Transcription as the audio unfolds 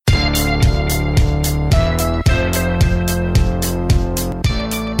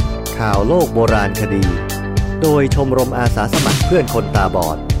ข่าวโลกโบราณคดีโดยชมรมอาสาสมัครเพื่อนคนตาบอ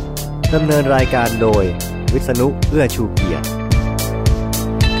ดดำเนินรายการโดยวิษณุ เอื้อชูเกียรติ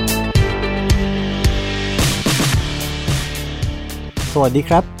สวัสดีค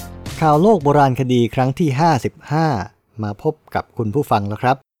รับข่าวโลกโบราณคดีครั้งที่55มาพบกับคุณผู้ฟังแล้วค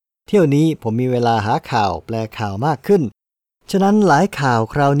รับเที่ยวนี้ผมมีเวลาหาข่าวแปลข่าวมากขึ้นฉะนั้นหลายข่าว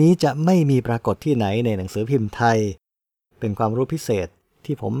คราวนี้จะไม่มีปรากฏที่ไหนในหนังสือพิมพ์ไทยเป็นความรู้พิเศษ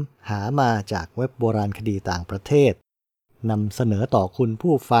ที่ผมหามาจากเว็บโบราณคดีต่างประเทศนำเสนอต่อคุณ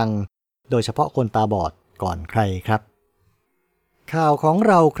ผู้ฟังโดยเฉพาะคนตาบอดก่อนใครครับข่าวของ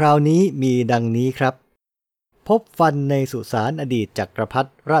เราคราวนี้มีดังนี้ครับพบฟันในสุสานอดีตจักรพรร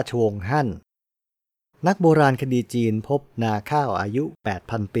ดิราชวงศ์ฮั่นนักโบราณคดีจีนพบนาข้าวอายุ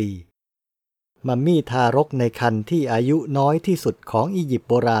 8,000 ปีมัมมี่ทารกในครรภ์ที่อายุน้อยที่สุดของอียิปต์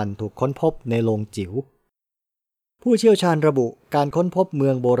โบราณถูกค้นพบในโลงจิ๋วผู้เชี่ยวชาญระบุการค้นพบเมื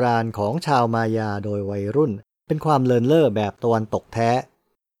องโบราณของชาวมายาโดยวัยรุ่นเป็นความเลินเล่อแบบตะวันตกแท้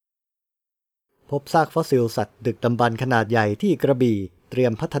พบซากฟอสซิลสัตว์ดึกดำบรรพ์ขนาดใหญ่ที่กระบี่เตรีย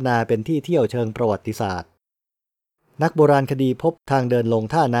มพัฒนาเป็นที่เที่ยวเชิงประวัติศาสตร์นักโบราณคดีพบทางเดินลง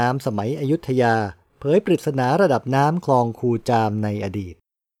ท่าน้ำสมัยอยุธยาเผยปริศนาระดับน้ำคลองคูจามในอดีต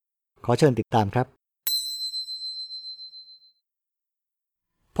ขอเชิญติดตามครับ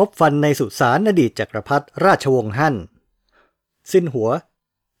พบฟันในสุสานอดีตจักรพรรดิราชวงศ์ฮั่นสิ้นหัว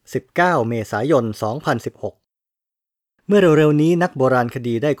19 เมษายน 2016เมื่อเร็วๆนี้นักโบราณค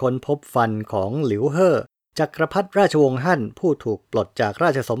ดีได้ค้นพบฟันของหลิวเฮ่อจักรพรรดิราชวงศ์ฮั่นผู้ถูกปลดจากรา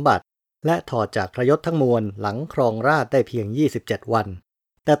ชสมบัติและถอดจากพระยศทั้งมวลหลังครองราชย์ได้เพียง27 วัน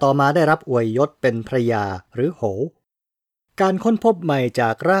แต่ต่อมาได้รับอวยยศเป็นพระยาหรือโหการค้นพบใหม่จา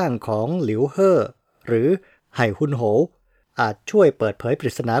กร่างของหลิวเฮ่อหรือไห่ฮุนโหอาจช่วยเปิดเผยป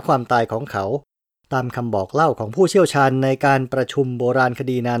ริศนาความตายของเขาตามคำบอกเล่าของผู้เชี่ยวชาญในการประชุมโบราณค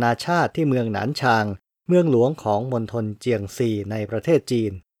ดีนานาชาติที่เมืองหนานชางเมืองหลวงของมณฑลเจียงซีในประเทศจี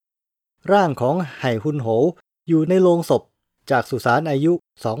นร่างของไห่ฮุนโหอยู่ในโลงศพจากสุสานอายุ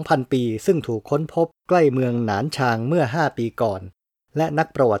 2,000 ปีซึ่งถูกค้นพบใกล้เมืองหนานชางเมื่อ5 ปีก่อนและนัก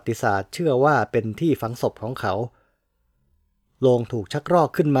ประวัติศาสตร์เชื่อว่าเป็นที่ฝังศพของเขาโลงถูกชักรอก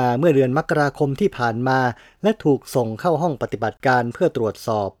ขึ้นมาเมื่อเดือนมกราคมที่ผ่านมาและถูกส่งเข้าห้องปฏิบัติการเพื่อตรวจส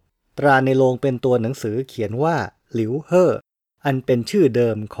อบตราในโลงเป็นตัวหนังสือเขียนว่าหลิวเฮ่ออันเป็นชื่อเดิ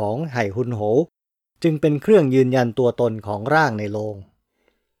มของไห่ฮุนโหจึงเป็นเครื่องยืนยันตัวตนของร่างในโลง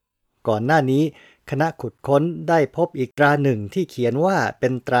ก่อนหน้านี้คณะขุดค้นได้พบอีกตราหนึ่งที่เขียนว่าเป็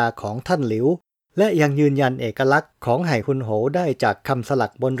นตราของท่านหลิวและยังยืนยันเอกลักษณ์ของไห่ฮุนโหได้จากคำสลั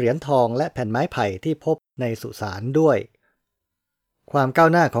กบนเหรียญทองและแผ่นไม้ไผ่ที่พบในสุสานด้วยความก้าว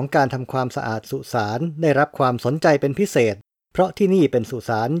หน้าของการทำความสะอาดสุสานได้รับความสนใจเป็นพิเศษเพราะที่นี่เป็นสุ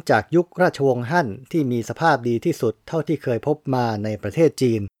สานจากยุคราชวงศ์ฮั่นที่มีสภาพดีที่สุดเท่าที่เคยพบมาในประเทศ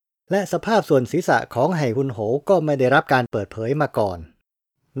จีนและสภาพส่วนศีรษะของไห่ฮุนโหก็ไม่ได้รับการเปิดเผยมาก่อน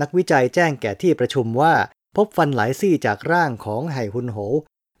นักวิจัยแจ้งแก่ที่ประชุมว่าพบฟันหลายซี่จากร่างของไห่ฮุนโห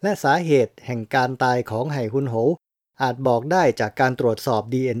และสาเหตุแห่งการตายของไห่ฮุนโหอาจบอกได้จากการตรวจสอบ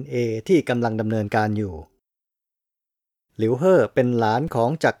DNA ที่กำลังดำเนินการอยู่หลิวเฮ่อเป็นหลานของ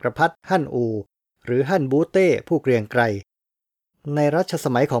จักรพรรดิฮั่นอูหรือฮั่นบูเต้ผู้เกรียงไกรในรัชส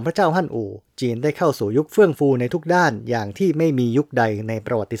มัยของพระเจ้าฮั่นอูจีนได้เข้าสู่ยุคเฟื่องฟูในทุกด้านอย่างที่ไม่มียุคใดในป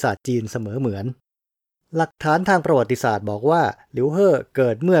ระวัติศาสตร์จีนเสมอเหมือนหลักฐานทางประวัติศาสตร์บอกว่าหลิวเฮ่อเกิ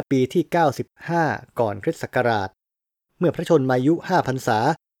ดเมื่อปีที่95ก่อนคริสต์ศักราชเมื่อพระชนมายุ 5 พรรษา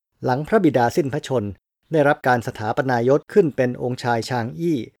หลังพระบิดาสิ้นพระชนได้รับการสถาปนายศขึ้นเป็นองค์ชายชาง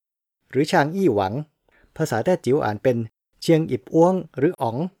อี้หรือชางอี้หวังภาษาแต้จิ๋วอ่านเป็นเชียงอิบอ้วงหรืออ๋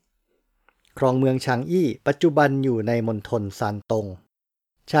องครองเมืองชางอี้ปัจจุบันอยู่ในมณฑลซานตง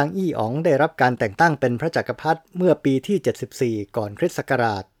ชางอี้อ๋องได้รับการแต่งตั้งเป็นพระจักรพรรดิเมื่อปีที่74ก่อนคริสต์ศักร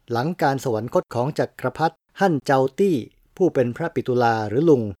าชหลังการสวรรคตของจักรพรรดิฮั่นเจาตี้ผู้เป็นพระปิตุลาหรือ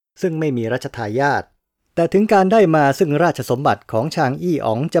ลุงซึ่งไม่มีรัชทายาทแต่ถึงการได้มาซึ่งราชสมบัติของชางอี้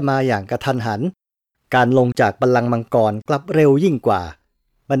อ๋องจะมาอย่างกระทันหันการลงจากบัลลังก์มังกรกลับเร็วยิ่งกว่า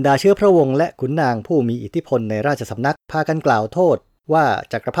บรรดาเชื้อพระวงศ์และขุนนางผู้มีอิทธิพลในราชสำนักพากันกล่าวโทษว่า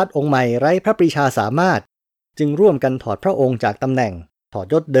จักรพรรดิองค์ใหม่ไร้พระปรีชาสามารถจึงร่วมกันถอดพระองค์จากตำแหน่งถอด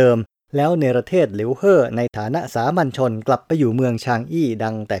ยศเดิมแล้วเนรเทศหลิวเฮ่อในฐานะสามัญชนกลับไปอยู่เมืองชางอี้ดั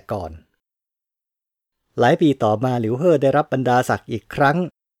งแต่ก่อนหลายปีต่อมาหลิวเฮ่อได้รับบรรดาศักดิ์อีกครั้ง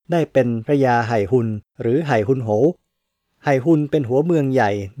ได้เป็นพระยาไห่ฮุนหรือไห่ฮุนโหไห่ฮุนเป็นหัวเมืองให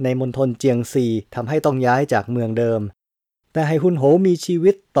ญ่ในมณฑลเจียงซีทำให้ต้องย้ายจากเมืองเดิมแต่ไห่ฮุนโหมีชี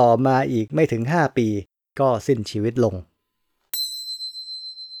วิตต่อมาอีกไม่ถึง5 ปีก็สิ้นชีวิตลง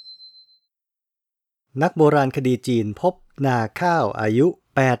นักโบราณคดีจีนพบนาข้าวอายุ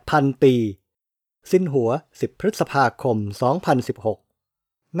 8,000 ปีสิ้นหัว10 พฤษภาคม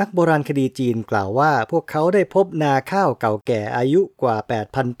 2016 นักโบราณคดีจีนกล่าวว่าพวกเขาได้พบนาข้าวเก่าแก่อายุกว่า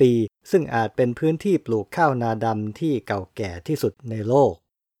 8,000 ปีซึ่งอาจเป็นพื้นที่ปลูกข้าวนาดำที่เก่าแก่ที่สุดในโลก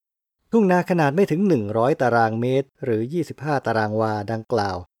ทุ่งนาขนาดไม่ถึง100ตารางเมตรหรือ25ตารางวาดังกล่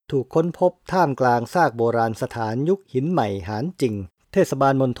าวถูกค้นพบท่ามกลางซากโบราณสถานยุคหินใหม่หานจิงเทศบา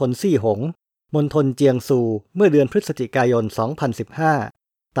ลมณฑลซี่หงมณฑลเจียงซูเมื่อเดือนพฤศจิกายน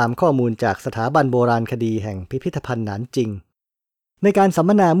 2015 ตามข้อมูลจากสถาบันโบราณคดีแห่งพิพิธภัณฑ์หนานจิงในการสัม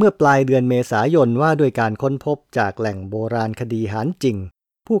มนาเมื่อปลายเดือนเมษายนว่าด้วยการค้นพบจากแหล่งโบราณคดีหานจิง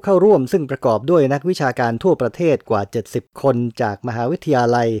ผู้เข้าร่วมซึ่งประกอบด้วยนักวิชาการทั่วประเทศกว่า70คนจากมหาวิทยา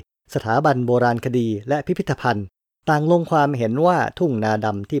ลัยสถาบันโบราณคดีและพิพิธภัณฑ์ต่างลงความเห็นว่าทุ่งนาด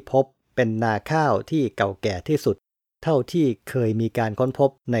ำที่พบเป็นนาข้าวที่เก่าแก่ที่สุดเท่าที่เคยมีการค้นพบ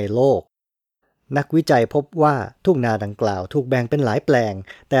ในโลกนักวิจัยพบว่าทุ่งนาดังกล่าวถูกแบ่งเป็นหลายแปลง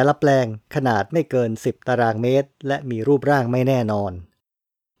แต่ละแปลงขนาดไม่เกิน10ตารางเมตรและมีรูปร่างไม่แน่นอน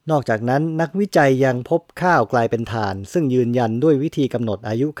นอกจากนั้นนักวิจัยยังพบข้าวกลายเป็นถ่านซึ่งยืนยันด้วยวิธีกำหนด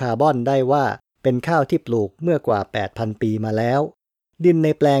อายุคาร์บอนได้ว่าเป็นข้าวที่ปลูกเมื่อกว่า 8,000 ปีมาแล้วดินใน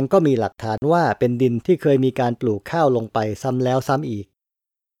แปลงก็มีหลักฐานว่าเป็นดินที่เคยมีการปลูกข้าวลงไปซ้ำแล้วซ้ำอีก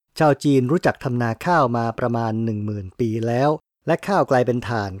ชาวจีนรู้จักทำนาข้าวมาประมาณ 10,000 ปีแล้วและข้าวกลายเป็น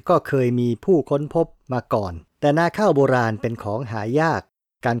ถ่านก็เคยมีผู้ค้นพบมาก่อนแต่นาข้าวโบราณเป็นของหายาก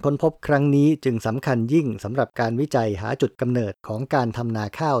การค้นพบครั้งนี้จึงสำคัญยิ่งสำหรับการวิจัยหาจุดกำเนิดของการทำนา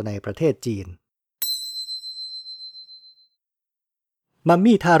ข้าวในประเทศจีนมัม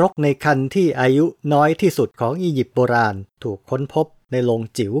มี่ทารกในครรภ์ที่อายุน้อยที่สุดของอียิปต์โบราณถูกค้นพบในโลง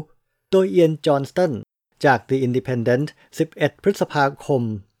จิ๋วโดยเอียนจอห์นสตันจาก The Independent 11 พฤษภาคม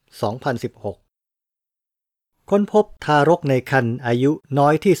 2016 ค้นพบทารกในครรภ์อายุน้อ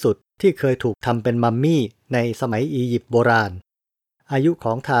ยที่สุดที่เคยถูกทำเป็นมัมมี่ในสมัยอียิปต์โบราณอายุข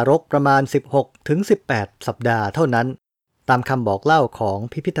องทารกประมาณ 16-18 สัปดาห์เท่านั้นตามคำบอกเล่าของ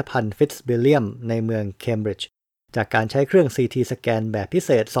พิพิธภัณฑ์ฟิตซ์วิลเลียมในเมืองเคมบริดจ์จากการใช้เครื่อง CT สแกนแบบพิเศ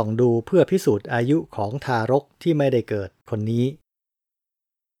ษส่องดูเพื่อพิสูจน์อายุของทารกที่ไม่ได้เกิดคนนี้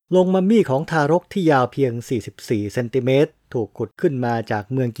โลงมัมมี่ของทารกที่ยาวเพียง44เซนติเมตรถูกขุดขึ้นมาจาก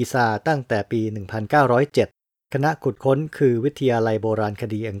เมืองกิซาตั้งแต่ปี 1907 คณะขุดค้นคือวิทยาลัยโบราณค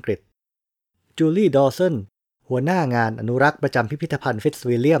ดีอังกฤษจูลี่ดอสันหัวหน้างานอนุรักษ์ประจำพิพิธภัณฑ์ฟิตซ์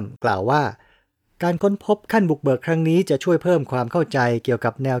วิลเลียมกล่าวว่าการค้นพบขั้นบุกเบิกครั้งนี้จะช่วยเพิ่มความเข้าใจเกี่ยว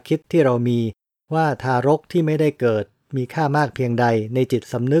กับแนวคิดที่เรามีว่าทารกที่ไม่ได้เกิดมีค่ามากเพียงใดในจิต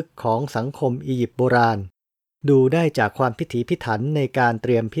สำนึกของสังคมอียิปต์โบราณดูได้จากความพิถีพิถันในการเต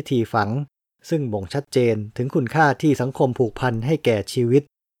รียมพิธีฝังซึ่งบ่งชัดเจนถึงคุณค่าที่สังคมผูกพันให้แก่ชีวิต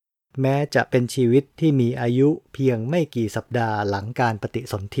แม้จะเป็นชีวิตที่มีอายุเพียงไม่กี่สัปดาห์หลังการปฏิ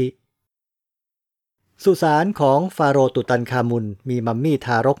สนธิสุสานของฟาโรห์ตุตันคามุนมีมัมมี่ท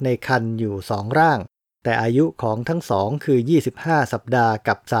ารกในครรภ์อยู่2ร่างแต่อายุของทั้งสองคือ25สัปดาห์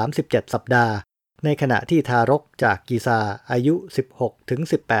กับ37สัปดาห์ในขณะที่ทารกจากกิซาอายุ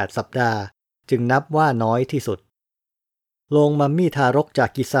 16-18 สัปดาห์จึงนับว่าน้อยที่สุดโลงมัมมี่ทารกจาก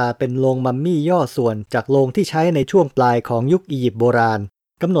กิซาเป็นโลงมัมมี่ย่อส่วนจากโลงที่ใช้ในช่วงปลายของยุคอียิปต์โบราณ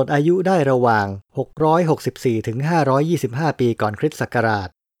กำหนดอายุได้ระหว่าง664-525 ปีก่อนคริสต์ศักราช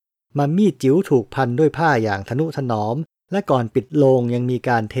มัมมี่จิ๋วถูกพันด้วยผ้าอย่างทนุถนอมและก่อนปิดโลงยังมีก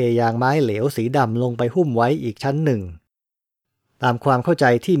ารเทยางไม้เหลวสีดำลงไปหุ้มไว้อีกชั้นหนึ่งตามความเข้าใจ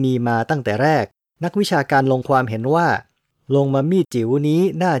ที่มีมาตั้งแต่แรกนักวิชาการลงความเห็นว่าโลงมัมมี่จิ๋วนี้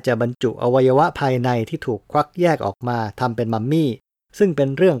น่าจะบรรจุอวัยวะภายในที่ถูกควักแยกออกมาทำเป็นมัมมี่ซึ่งเป็น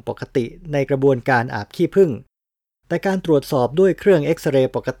เรื่องปกติในกระบวนการอาบขี้ผึ้งแต่การตรวจสอบด้วยเครื่องเอ็กซเร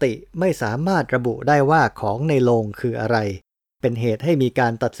ย์ปกติไม่สามารถระบุได้ว่าของในโลงคืออะไรเป็นเหตุให้มีกา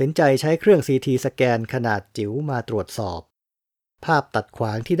รตัดสินใจใช้เครื่อง CT สแกนขนาดจิ๋วมาตรวจสอบภาพตัดขว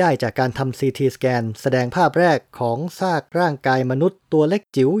างที่ได้จากการทำ CT สแกนแสดงภาพแรกของซากร่างกายมนุษย์ตัวเล็ก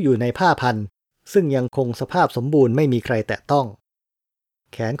จิ๋วอยู่ในผ้าพันซึ่งยังคงสภาพสมบูรณ์ไม่มีใครแตะต้อง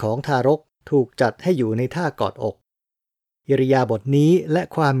แขนของทารกถูกจัดให้อยู่ในท่ากอดอกอิริยาบถนี้และ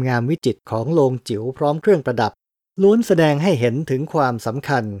ความงามวิจิตรของโลงจิ๋วพร้อมเครื่องประดับล้วนแสดงให้เห็นถึงความสำ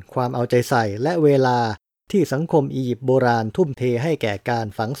คัญความเอาใจใส่และเวลาที่สังคมอียิปต์โบราณทุ่มเทให้แก่การ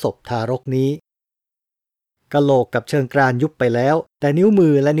ฝังศพทารกนี้กะโหลกกับเชิงกรานยุบไปแล้วแต่นิ้วมื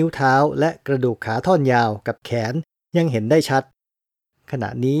อและนิ้วเท้าและกระดูกขาท่อนยาวกับแขนยังเห็นได้ชัดขณะ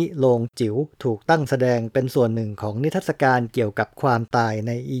นี้โลงจิ๋วถูกตั้งแสดงเป็นส่วนหนึ่งของนิทรรศการเกี่ยวกับความตายใ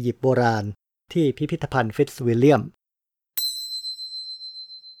นอียิปต์โบราณที่พิพิธภัณฑ์ฟิตซ์วิลเลียม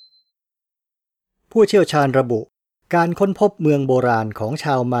ผู้เชี่ยวชาญระบุการค้นพบเมืองโบราณของช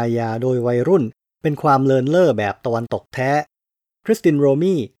าวมายาโดยวัยรุ่นเป็นความเลินเล่อแบบตะวันตกแท้คริสตินโร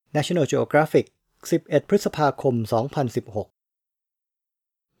มี่ National Geographic 11 พฤษภาคม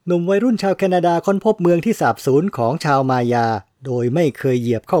 2016 หนุ่มวัยรุ่นชาวแคนาดาค้นพบเมืองที่สาบสูญของชาวมายา โดยไม่เคยเห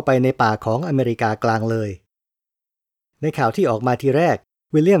ยียบเข้าไปในป่าของอเมริกากลางเลยในข่าวที่ออกมาทีแรก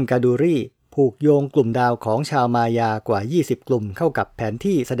วิลเลียมกาดูรีผูกโยงกลุ่มดาวของชาวมายากว่า20กลุ่มเข้ากับแผน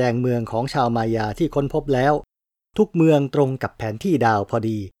ที่แสดงเมืองของชาวมายาที่ค้นพบแล้วทุกเมืองตรงกับแผนที่ดาวพอ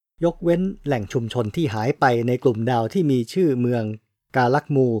ดียกเว้นแหล่งชุมชนที่หายไปในกลุ่มดาวที่มีชื่อเมืองกาลัก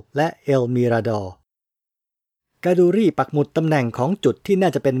มูและเอลมิราดอร์กาดูรีปักหมุดตำแหน่งของจุดที่น่า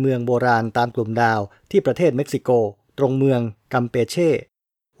จะเป็นเมืองโบราณตามกลุ่มดาวที่ประเทศเม็กซิโกตรงเมืองกัมเปเช่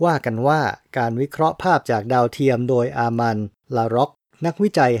ว่ากันว่าการวิเคราะห์ภาพจากดาวเทียมโดยอามันลาร็อกนักวิ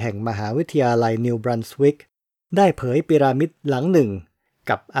จัยแห่งมหาวิทยาลัยนิวบรันสวิกได้เผยพีระมิดหลังหนึ่ง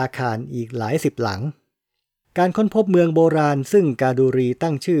กับอาคารอีกหลาย10หลังการค้นพบเมืองโบราณซึ่งกาดูรี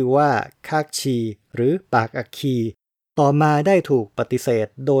ตั้งชื่อว่าคากชีหรือปากอัคคีต่อมาได้ถูกปฏิเสธ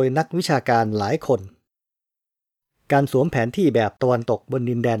โดยนักวิชาการหลายคนการสวมแผนที่แบบตะวันตกบน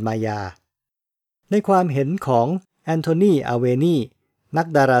ดินแดนมายาในความเห็นของแอนโทนีอาเวนีนัก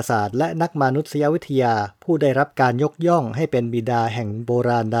ดาราศาสตร์และนักมนุษยวิทยาผู้ได้รับการยกย่องให้เป็นบิดาแห่งโบร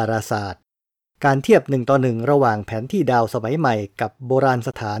าณดาราศาสตร์การเทียบ1:1ระหว่างแผนที่ดาวสมัยใหม่กับโบราณส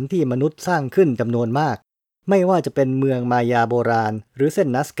ถานที่มนุษย์สร้างขึ้นจำนวนมากไม่ว่าจะเป็นเมืองมายาโบราณหรือเส้น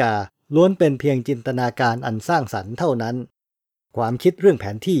นัสกาล้วนเป็นเพียงจินตนาการอันสร้างสรรค์เท่านั้นความคิดเรื่องแผ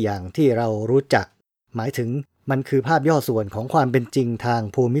นที่อย่างที่เรารู้จักหมายถึงมันคือภาพย่อส่วนของความเป็นจริงทาง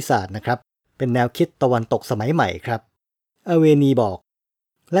ภูมิศาสตร์นะครับเป็นแนวคิดตะวันตกสมัยใหม่ครับอเวนีบอก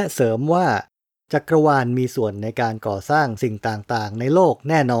และเสริมว่าจักรวาลมีส่วนในการก่อสร้างสิ่งต่างๆในโลก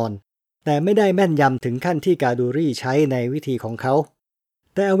แน่นอนแต่ไม่ได้แม่นยำถึงขั้นที่กาดูรีใช้ในวิธีของเขา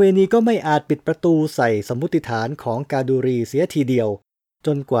แต่อเวนีก็ไม่อาจปิดประตูใส่สมมุติฐานของกาดูรีเสียทีเดียวจ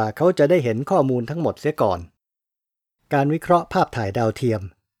นกว่าเขาจะได้เห็นข้อมูลทั้งหมดเสียก่อนการวิเคราะห์ภาพถ่ายดาวเทียม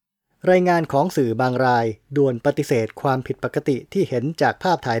รายงานของสื่อบางรายด่วนปฏิเสธความผิดปกติที่เห็นจากภ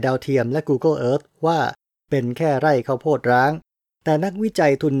าพถ่ายดาวเทียมและ Google Earth ว่าเป็นแค่ไร่ข้าวโพดร้างแต่นักวิจั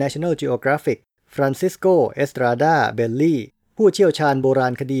ยทุน National Geographic ฟรานซิสโก เอสตราดา เบลลี่ผู้เชี่ยวชาญโบรา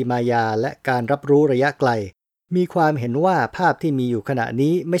ณคดีมายาและการรับรู้ระยะไกลมีความเห็นว่าภาพที่มีอยู่ขณะ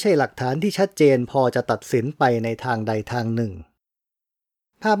นี้ไม่ใช่หลักฐานที่ชัดเจนพอจะตัดสินไปในทางใดทางหนึ่ง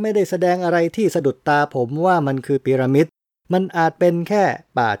ภาพไม่ได้แสดงอะไรที่สะดุดตาผมว่ามันคือพีระมิดมันอาจเป็นแค่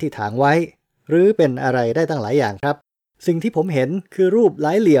ป่าที่ถางไว้หรือเป็นอะไรได้ตั้งหลายอย่างครับสิ่งที่ผมเห็นคือรูปหล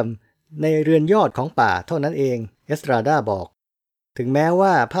ายเหลี่ยมในเรือนยอดของป่าเท่านั้นเองเอสตราดาบอกถึงแม้ว่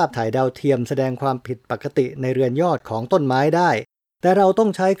าภาพถ่ายดาวเทียมแสดงความผิดปกติในเรือนยอดของต้นไม้ได้แต่เราต้อง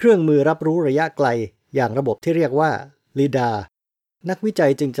ใช้เครื่องมือรับรู้ระยะไกลอย่างระบบที่เรียกว่าลีดาร์นักวิจั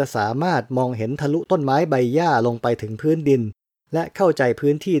ยจึงจะสามารถมองเห็นทะลุต้นไม้ใบหญ้าลงไปถึงพื้นดินและเข้าใจ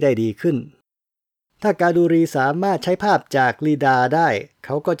พื้นที่ได้ดีขึ้นถ้ากาดูรีสามารถใช้ภาพจากลีดาร์ได้เข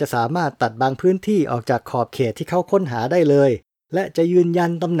าก็จะสามารถตัดบางพื้นที่ออกจากขอบเขตที่เขาค้นหาได้เลยและจะยืนยั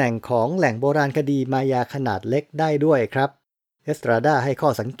นตำแหน่งของแหล่งโบราณคดีมายาขนาดเล็กได้ด้วยครับเอสตราดาให้ข้อ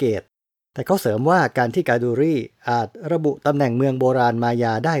สังเกตแต่เขาเสริมว่าการที่กาดูรีอาจระบุตำแหน่งเมืองโบราณมาย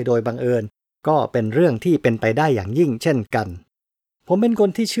าได้โดยบังเอิญก็เป็นเรื่องที่เป็นไปได้อย่างยิ่งเช่นกันผมเป็นคน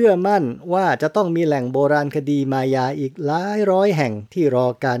ที่เชื่อมั่นว่าจะต้องมีแหล่งโบราณคดีมายาอีกหลายร้อยแห่งที่รอ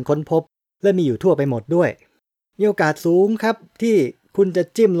การค้นพบและมีอยู่ทั่วไปหมดด้วยมีโอกาสสูงครับที่คุณจะ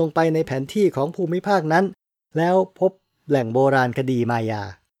จิ้มลงไปในแผนที่ของภูมิภาคนั้นแล้วพบแหล่งโบราณคดีมายา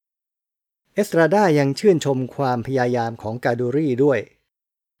เอสตราดายังชื่นชมความพยายามของกาดูรีด้วย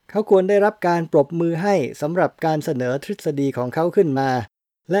เขาควรได้รับการปรบมือให้สำหรับการเสนอทฤษฎีของเขาขึ้นมา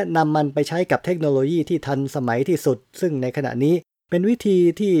และนำมันไปใช้กับเทคโนโลยีที่ทันสมัยที่สุดซึ่งในขณะนี้เป็นวิธี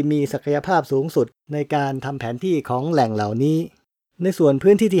ที่มีศักยภาพสูงสุดในการทำแผนที่ของแหล่งเหล่านี้ในส่วน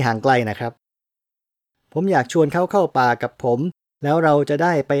พื้นที่ที่ห่างไกลนะครับผมอยากชวนเขาเข้าป่ากับผมแล้วเราจะไ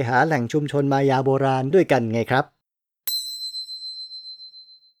ด้ไปหาแหล่งชุมชนมายาโบราณด้วยกันไงครับ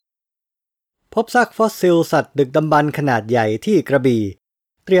พบซากฟอสซิลสัตว์ดึกดำบรรพ์ขนาดใหญ่ที่กระบี่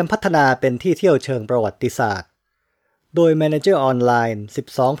เตรียมพัฒนาเป็นที่เที่ยวเชิงประวัติศาสตร์โดยแมเนเจอร์ออนไลน์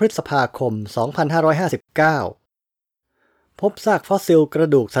12พฤษภาคม2559พบซากฟอสซิลกระ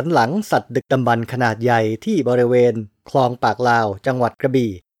ดูกสันหลังสัตว์ดึกดำบรรพ์ขนาดใหญ่ที่บริเวณคลองปากลาวจังหวัดกระ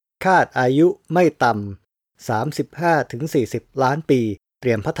บี่คาดอายุไม่ต่ำ 35-40 ล้านปีเต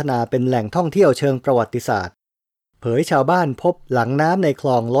รียมพัฒนาเป็นแหล่งท่องเที่ยวเชิงประวัติศาสตร์เผยชาวบ้านพบหลังน้ำในคล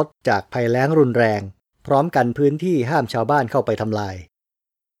องลดจากภัยแล้งรุนแรงพร้อมกันพื้นที่ห้ามชาวบ้านเข้าไปทำลาย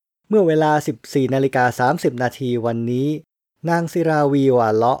เมื่อเวลา 14:30 นาทีวันนี้นางศิราวีวา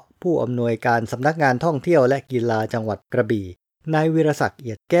เลาะผู้อำนวยการสำนักงานท่องเที่ยวและกีฬาจังหวัดกระบี่นายวีรศักดิ์เ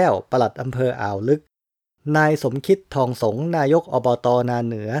อียดแก้วปลัดอำเภออ่าวลึกนายสมคิดทองสงนายกอบต.นา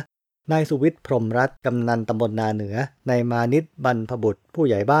เหนือนายสุวิทย์พรหมรัตน์กำนันตำบลนาเหนือนายมานิตบรรพบุตรผู้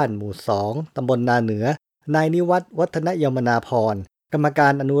ใหญ่บ้านหมู่2ตำบลนาเหนือนายนิวัฒน์วัฒนยมนาภรณ์ กรรมกา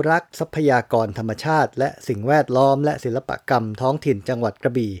รอนุรักษ์ทรัพยากรธรรมชาติและสิ่งแวดล้อมและศิลปกรรมท้องถิ่นจังหวัดกร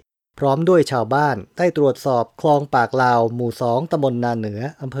ะบี่พร้อมด้วยชาวบ้านได้ตรวจสอบคลองปากลาวหมู่ 2 ตำบลนาเหนือ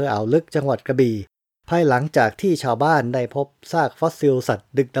อำเภออ่าวลึกจังหวัดกระบี่ภายหลังจากที่ชาวบ้านได้พบซากฟอสซิลสัตว์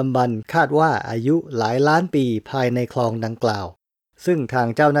ดึกดำบรรพ์คาดว่าอายุหลายล้านปีภายในคลองดังกล่าวซึ่งทาง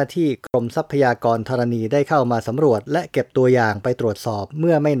เจ้าหน้าที่กรมทรัพยากรธรณีได้เข้ามาสำรวจและเก็บตัวอย่างไปตรวจสอบเ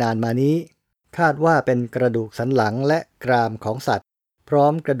มื่อไม่นานมานี้คาดว่าเป็นกระดูกสันหลังและกรามของสัตว์พร้อ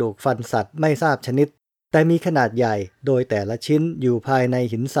มกระดูกฟันสัตว์ไม่ทราบชนิดแต่มีขนาดใหญ่โดยแต่ละชิ้นอยู่ภายใน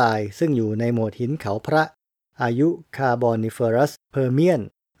หินทรายซึ่งอยู่ในหมวดหินเขาพระอายุคาร์บอนิเฟอรัสเพอร์เมียน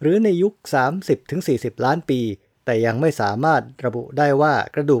หรือในยุค 30-40 ล้านปีแต่ยังไม่สามารถระบุได้ว่า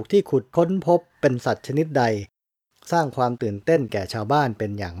กระดูกที่ขุดค้นพบเป็นสัตว์ชนิดใดสร้างความตื่นเต้นแก่ชาวบ้านเป็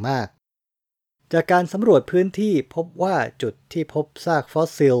นอย่างมากจากการสำรวจพื้นที่พบว่าจุดที่พบซากฟอส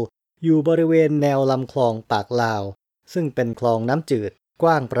ซิลอยู่บริเวณแนวลำคลองปากลาวซึ่งเป็นคลองน้ำจืดก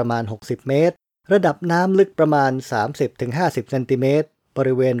ว้างประมาณ60เมตรระดับน้ำลึกประมาณ 30-50 เซนติเมตรบ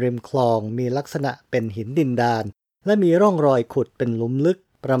ริเวณริมคลองมีลักษณะเป็นหินดินดานและมีร่องรอยขุดเป็นหลุมลึก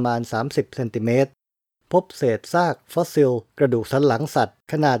ประมาณ30เซนติเมตรพบเศษซากฟอสซิลกระดูกสันหลังสัตว์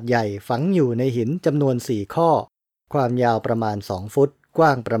ขนาดใหญ่ฝังอยู่ในหินจำนวน4ข้อความยาวประมาณ2ฟุตกว้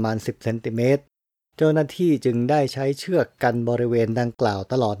างประมาณ10เซนติเมตรเจ้าหน้าที่จึงได้ใช้เชือกกันบริเวณดังกล่าว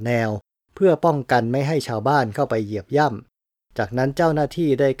ตลอดแนวเพื่อป้องกันไม่ให้ชาวบ้านเข้าไปเหยียบย่ำจากนั้นเจ้าหน้าที่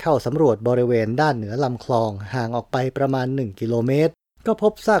ได้เข้าสำรวจบริเวณด้านเหนือลำคลองห่างออกไปประมาณ1กิโลเมตรก็พ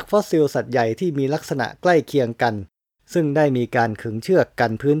บซากฟอสซิลสัตว์ใหญ่ที่มีลักษณะใกล้เคียงกันซึ่งได้มีการขึงเชือกกั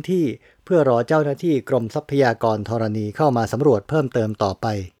นพื้นที่เพื่อรอเจ้าหน้าที่กรมทรัพยากรธรณีเข้ามาสำรวจเพิ่มเติมต่อไป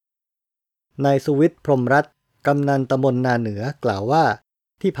นายสุวิทย์พรหมรัตน์กำนันตำบลนาเหนือกล่าวว่า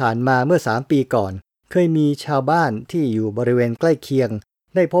ที่ผ่านมาเมื่อ3 ปีก่อนเคยมีชาวบ้านที่อยู่บริเวณใกล้เคียง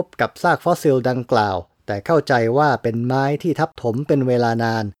ได้พบกับซากฟอสซิลดังกล่าวแต่เข้าใจว่าเป็นไม้ที่ทับถมเป็นเวลาน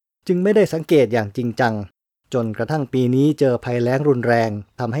านจึงไม่ได้สังเกตอย่างจริงจังจนกระทั่งปีนี้เจอภัยแล้งรุนแรง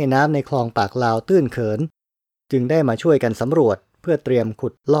ทำให้น้ำในคลองปากลาวตื้นเขินจึงได้มาช่วยกันสำรวจเพื่อเตรียมขุ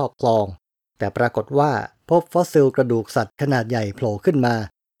ดลอกคลองแต่ปรากฏว่าพบฟอสซิลกระดูกสัตว์ขนาดใหญ่โผล่ขึ้นมา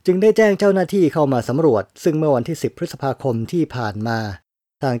จึงได้แจ้งเจ้าหน้าที่เข้ามาสำรวจซึ่งเมื่อวันที่10 พฤษภาคมที่ผ่านมา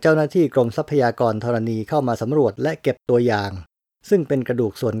ทางเจ้าหน้าที่กรมทรัพยากรธรณีเข้ามาสำรวจและเก็บตัวอย่างซึ่งเป็นกระดู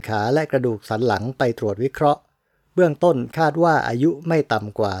กส่วนขาและกระดูกสันหลังไปตรวจวิเคราะห์เบื้องต้นคาดว่าอายุไม่ต่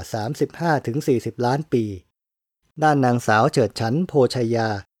ำกว่า 35-40 ล้านปีด้านนางสาวเฉิดฉันโพชัยยา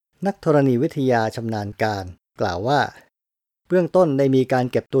นักธรณีวิทยาชำนาญการกล่าวว่าเบื้องต้นได้มีการ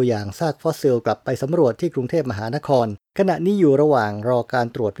เก็บตัวอย่างซากฟอสซิลกลับไปสำรวจที่กรุงเทพมหานครขณะนี้อยู่ระหว่างรอการ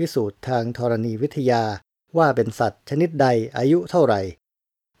ตรวจพิสูจน์ทางธรณีวิทยาว่าเป็นสัตว์ชนิดใดอายุเท่าไหร่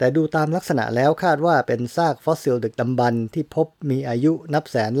แต่ดูตามลักษณะแล้วคาดว่าเป็นซากฟอสซิลดึกดำบรรพ์ที่พบมีอายุนับ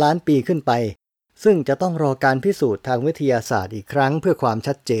แสนล้านปีขึ้นไปซึ่งจะต้องรอการพิสูจน์ทางวิทยาศาสตร์อีกครั้งเพื่อความ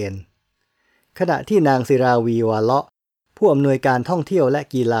ชัดเจนขณะที่นางศิราวีวาเลาะผู้อำนวยการท่องเที่ยวและ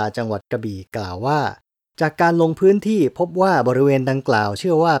กีฬาจังหวัดกระบี่กล่าวว่าจากการลงพื้นที่พบว่าบริเวณดังกล่าวเ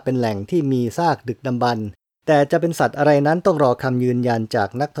ชื่อว่าเป็นแหล่งที่มีซากดึกดำบรรพ์แต่จะเป็นสัตว์อะไรนั้นต้องรอคำยืนยันจาก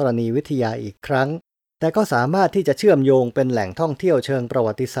นักธรณีวิทยาอีกครั้งแต่ก็สามารถที่จะเชื่อมโยงเป็นแหล่งท่องเที่ยวเชิงประ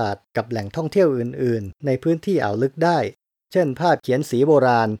วัติศาสตร์กับแหล่งท่องเที่ยวอื่นๆในพื้นที่อ่าวลึกได้เช่นภาพเขียนสีโบร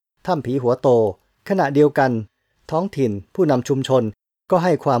าณถ้ำผีหัวโตขณะเดียวกันท้องถิ่นผู้นำชุมชนก็ใ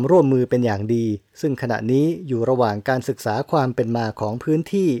ห้ความร่วมมือเป็นอย่างดีซึ่งขณะนี้อยู่ระหว่างการศึกษาความเป็นมาของพื้น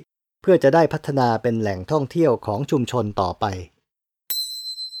ที่เพื่อจะได้พัฒนาเป็นแหล่งท่องเที่ยวของชุมชนต่อไป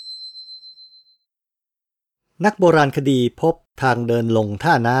นักโบราณคดีพบทางเดินลง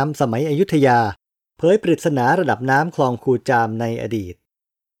ท่าน้ำสมัยอยุธยาเผยปริศนาระดับน้ำคลองคูจามในอดีต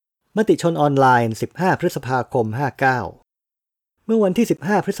มติชนออนไลน์15 พฤษภาคม 59เมื่อวันที่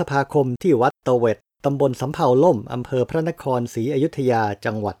15 พฤษภาคมที่วัดตะเวทตำบลสำเภาล่มอำเภอพระนครศรีอยุธยา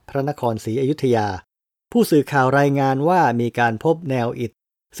จังหวัดพระนครศรีอยุธยาผู้สื่อข่าวรายงานว่ามีการพบแนวอิฐ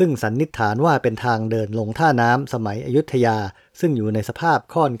ซึ่งสันนิษฐานว่าเป็นทางเดินลงท่าน้ำสมัยอยุธยาซึ่งอยู่ในสภาพ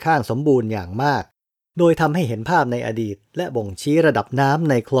ค่อนข้างสมบูรณ์อย่างมากโดยทำให้เห็นภาพในอดีตและบ่งชี้ระดับน้ำ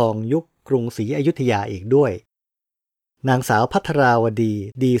ในคลองยุคกรุงศรีอยุธยาอีกด้วยนางสาวภัทราวดี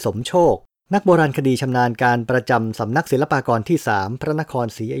ดีสมโชคนักโบราณคดีชำนาญการประจำสำนักศิลปากรที่3พระนคร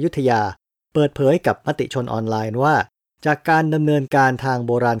ศรีอยุธยาเปิดเผยกับมติชนออนไลน์ว่าจากการดำเนินการทางโ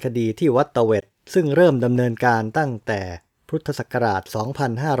บราณคดีที่วัดตะเวทซึ่งเริ่มดำเนินการตั้งแต่พุทธศักราช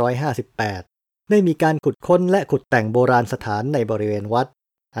 2558 ได้มีการขุดค้นและขุดแต่งโบราณสถานในบริเวณวัด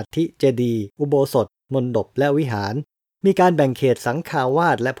อาทิเจดีย์อุโบสถมณฑปและวิหารมีการแบ่งเขตสังฆาวา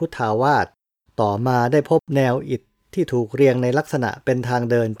สและพุทธาวาสต่อมาได้พบแนวอิฐที่ถูกเรียงในลักษณะเป็นทาง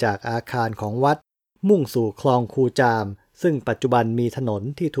เดินจากอาคารของวัดมุ่งสู่คลองคูจามซึ่งปัจจุบันมีถนน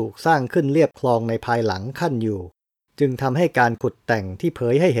ที่ถูกสร้างขึ้นเลียบคลองในภายหลังขั้นอยู่ จึงทำให้การขุดแต่งที่เผ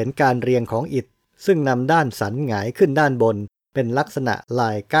ยให้เห็นการเรียงของอิฐซึ่งนำด้านสันหงายขึ้นด้านบนเป็นลักษณะลา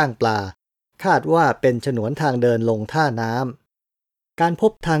ยก้างปลาคาดว่าเป็นฉนวนทางเดินลงท่าน้ำการพ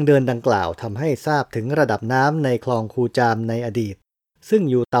บทางเดินดังกล่าวทำให้ทราบถึงระดับน้ำในคลองคูจามในอดีตซึ่ง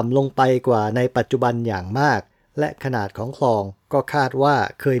อยู่ต่ำลงไปกว่าในปัจจุบันอย่างมากและขนาดของคลองก็คาดว่า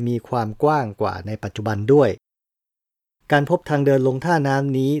เคยมีความกว้างกว่าในปัจจุบันด้วยการพบทางเดินลงท่าน้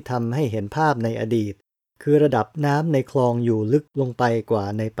ำนี้ทำให้เห็นภาพในอดีตคือระดับน้ำในคลองอยู่ลึกลงไปกว่า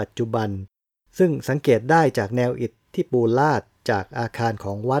ในปัจจุบันซึ่งสังเกตได้จากแนวอิฐที่ปูลาดจากอาคารข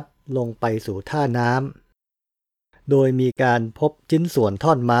องวัดลงไปสู่ท่าน้ำโดยมีการพบชิ้นส่วน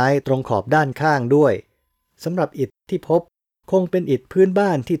ท่อนไม้ตรงขอบด้านข้างด้วยสำหรับอิฐที่พบคงเป็นอิฐพื้นบ้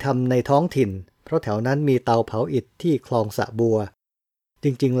านที่ทำในท้องถิ่นเพราะแถวนั้นมีเตาเผาอิฐที่คลองสะบัวจ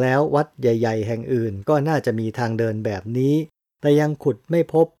ริงๆแล้ววัดใหญ่ๆแห่งอื่นก็น่าจะมีทางเดินแบบนี้แต่ยังขุดไม่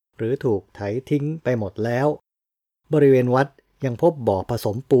พบหรือถูกไถทิ้งไปหมดแล้วบริเวณวัดยังพบบ่อผส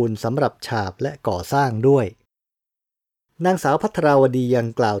มปูนสำหรับฉาบและก่อสร้างด้วยนางสาวภัทราวดียัง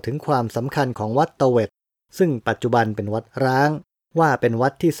กล่าวถึงความสำคัญของวัดตะเวทซึ่งปัจจุบันเป็นวัดร้างว่าเป็นวั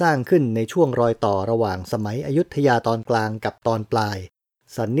ดที่สร้างขึ้นในช่วงรอยต่อระหว่างสมัยอยุธยาตอนกลางกับตอนปลาย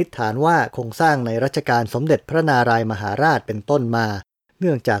สันนิษฐานว่าคงสร้างในรัชกาลสมเด็จพระนารายมหาราชเป็นต้นมาเ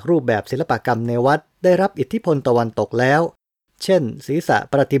นื่องจากรูปแบบศิลปกรรมในวัดได้รับอิทธิพลตะวันตกแล้วเช่นศีรษะ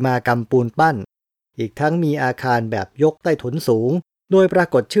ประติมากรรมปูนปั้นอีกทั้งมีอาคารแบบยกใต้ถุนสูงโดยปรา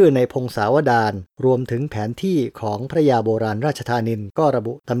กฏชื่อในพงศาวดารรวมถึงแผนที่ของพระยาโบราณราชธานินก็ระ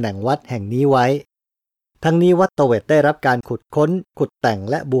บุตำแหน่งวัดแห่งนี้ไว้ทั้งนี้วัดตะเวทได้รับการขุดค้นขุดแต่ง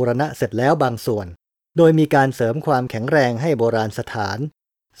และบูรณะเสร็จแล้วบางส่วนโดยมีการเสริมความแข็งแรงให้โบราณสถาน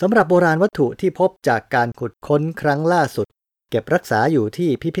สำหรับโบราณวัตถุที่พบจากการขุดค้นครั้งล่าสุดเก็บรักษาอยู่ที่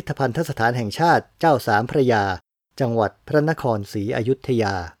พิพิธภัณฑสถานแห่งชาติเจ้าสามพระยาจังหวัดพระนครศรีอยุธย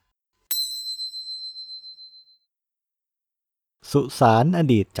าสุสานอ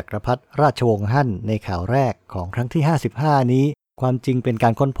ดีตจักรพรรดิราชวงศ์ฮั่นในข่าวแรกของครั้งที่55นี้ความจริงเป็นกา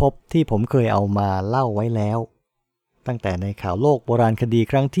รค้นพบที่ผมเคยเอามาเล่าไว้แล้วตั้งแต่ในข่าวโลกโบราณคดี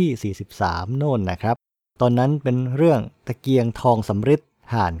ครั้งที่43โน่นนะครับตอนนั้นเป็นเรื่องตะเกียงทองสำริด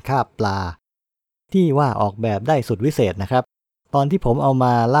ห่านคาบปลาที่ว่าออกแบบได้สุดวิเศษนะครับตอนที่ผมเอาม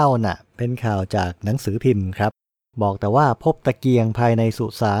าเล่าน่ะเป็นข่าวจากหนังสือพิมพ์ครับบอกแต่ว่าพบตะเกียงภายในสุ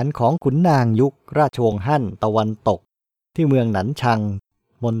สานของขุนนางยุคราชวงศ์ฮั่นตะวันตกที่เมืองหนันชัง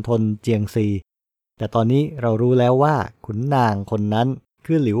มณฑลเจียงซีแต่ตอนนี้เรารู้แล้วว่าขุนนางคนนั้น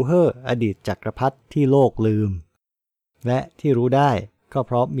คือหลิวเฮ่ออดีตจักรพรรดิที่โลกลืมและที่รู้ได้ก็เ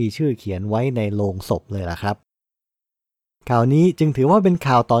พราะมีชื่อเขียนไว้ในโลงศพเลยล่ะครับข่าวนี้จึงถือว่าเป็น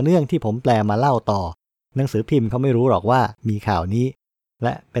ข่าวต่อเนื่องที่ผมแปลมาเล่าต่อหนังสือพิมพ์เขาไม่รู้หรอกว่ามีข่าวนี้แล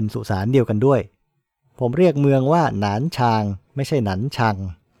ะเป็นสุสานเดียวกันด้วยผมเรียกเมืองว่าหนานชางไม่ใช่หนันชัง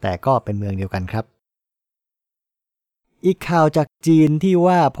แต่ก็เป็นเมืองเดียวกันครับอีกข่าวจากจีนที่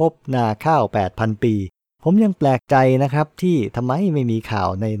ว่าพบนาข้าว 8,000 ปีผมยังแปลกใจนะครับที่ทำไมไม่มีข่าว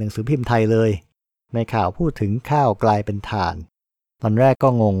ในหนังสือพิมพ์ไทยเลยในข่าวพูดถึงข้าวกลายเป็นถ่านตอนแรกก็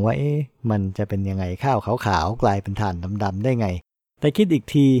งงว่ามันจะเป็นยังไงข้าวขาวๆกลายเป็นถ่านดำๆได้ไงแต่คิดอีก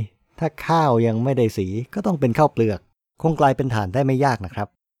ทีถ้าข้าวยังไม่ได้สีก็ต้องเป็นข้าวเปลือกคงกลายเป็นถ่านได้ไม่ยากนะครับ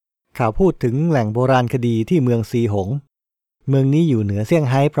ข่าวพูดถึงแหล่งโบราณคดีที่เมืองซีหงเมืองนี้อยู่เหนือเซี่ยง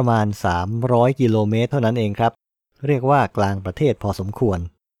ไฮ้ประมาณ300กิโลเมตรเท่านั้นเองครับเรียกว่ากลางประเทศพอสมควร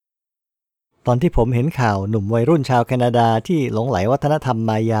ตอนที่ผมเห็นข่าวหนุ่มวัยรุ่นชาวแคนาดาที่หลงไหลวัฒนธรรม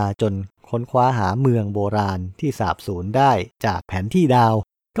มายาจนค้นคว้าหาเมืองโบราณที่สาบสูญได้จากแผนที่ดาว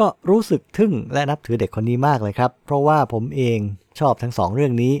ก็รู้สึกทึ่งและนับถือเด็กคนนี้มากเลยครับเพราะว่าผมเองชอบทั้งสองเรื่อ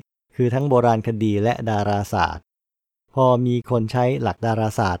งนี้คือทั้งโบราณคดีและดาราศาสตร์พอมีคนใช้หลักดารา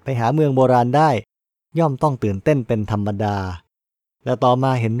ศาสตร์ไปหาเมืองโบราณได้ย่อมต้องตื่นเต้นเป็นธรรมดาและต่อม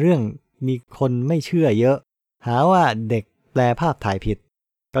าเห็นเรื่องมีคนไม่เชื่อเยอะหาว่าเด็กแปลภาพถ่ายผิด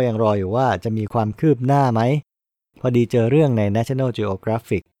ก็ยังรออยู่ว่าจะมีความคืบหน้าไหมพอดีเจอเรื่องใน National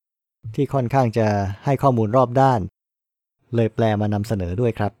Geographic ที่ค่อนข้างจะให้ข้อมูลรอบด้านเลยแปลมานำเสนอด้ว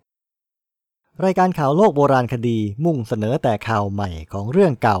ยครับรายการข่าวโลกโบราณคดีมุ่งเสนอแต่ข่าวใหม่ของเรื่อ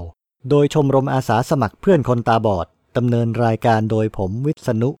งเก่าโดยชมรมอาสาสมัครเพื่อนคนตาบอดดำเนินรายการโดยผมวิษ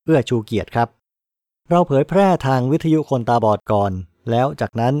ณุเอื้อชูเกียรติครับเราเผยแพร่ทางวิทยุคนตาบอดก่อนแล้วจา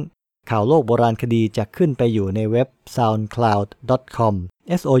กนั้นข่าวโลกโบราณคดีจะขึ้นไปอยู่ในเว็บ soundcloud.com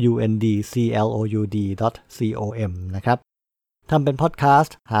soundcloud.com นะครับทำเป็นพอดแคส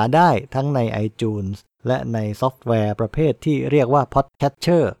ต์หาได้ทั้งใน iTunes และในซอฟต์แวร์ประเภทที่เรียกว่า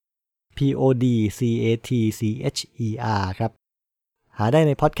Podcatcher Podcatcher ครับหาได้ใ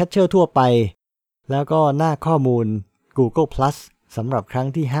น Podcatcher ทั่วไปแล้วก็หน้าข้อมูล Google Plus สำหรับครั้ง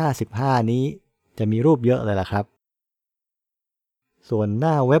ที่55นี้จะมีรูปเยอะเลยล่ะครับส่วนห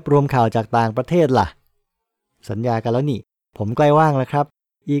น้าเว็บรวมข่าวจากต่างประเทศล่ะ สัญญากันแล้วนี่ผมใกล้ว่างแล้วครับ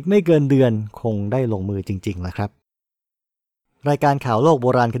อีกไม่เกินเดือนคงได้ลงมือจริงๆแล้วครับรายการข่าวโลกโบ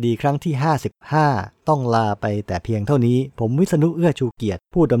ราณคดีครั้งที่55ต้องลาไปแต่เพียงเท่านี้ผมวิษณุเอื้อชูเกียรติ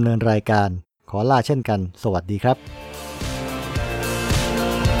ผู้ดำเนินรายการขอลาเช่นกันสวัสดีครับ